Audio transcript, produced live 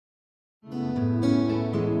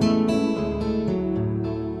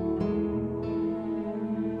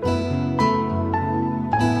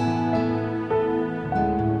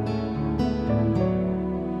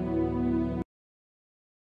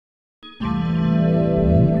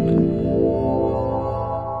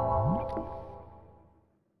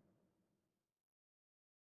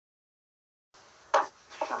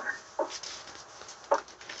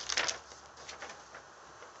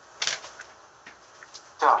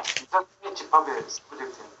이사님의 집합의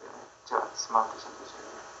프로젝트인데 제가 스마트 센터죠.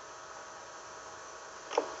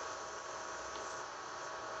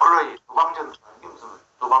 콜라이 도방전이라는 게 무슨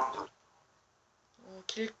도방전?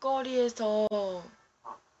 길거리에서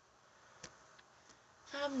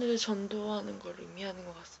사람들을 전도하는 걸 의미하는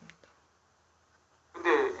것 같습니다.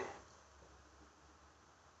 근데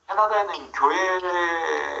캐나다에는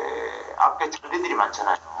교회 앞에 잔디들이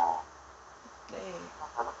많잖아요. 네.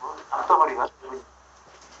 땅덩어리가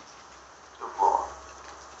뭐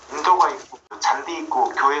인도가 있고 잔디 있고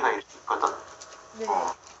교회가 있거든. 네.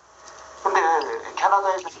 근데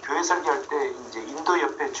캐나다에서 교회 설계할 때 이제 인도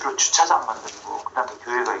옆에 주로 주차장 만들고 그다음에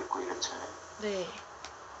교회가 있고 이렇잖아요. 네.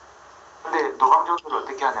 근데 노방정도를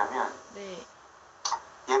어떻게 하냐면 네.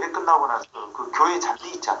 예배 끝나고 나서 그 교회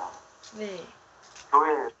잔디 있잖아. 네.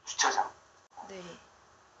 교회 주차장. 네.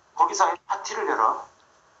 거기서 파티를 열어.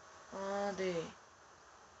 아, 네.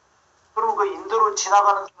 그리고 그 인도로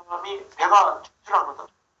지나가는 사람이 배가 출출하거든.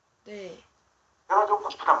 네. 배가 좀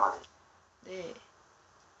고프단 말이야. 네.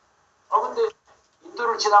 근데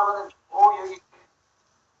인도를 지나가는 여기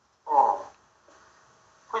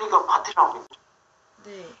그러니까 파티를 하고 있고.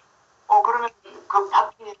 네. 그러면 그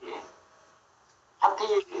파티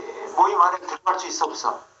모임 안에 들어갈 수 있어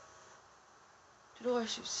없어? 들어갈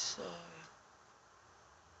수 있어요.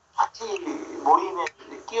 파티 모임에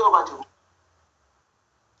끼어가지고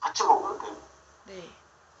같이 먹으면 돼. 네.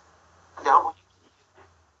 내가 보기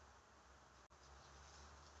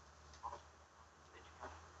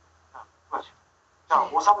자,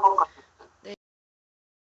 네. 53번까지. 네.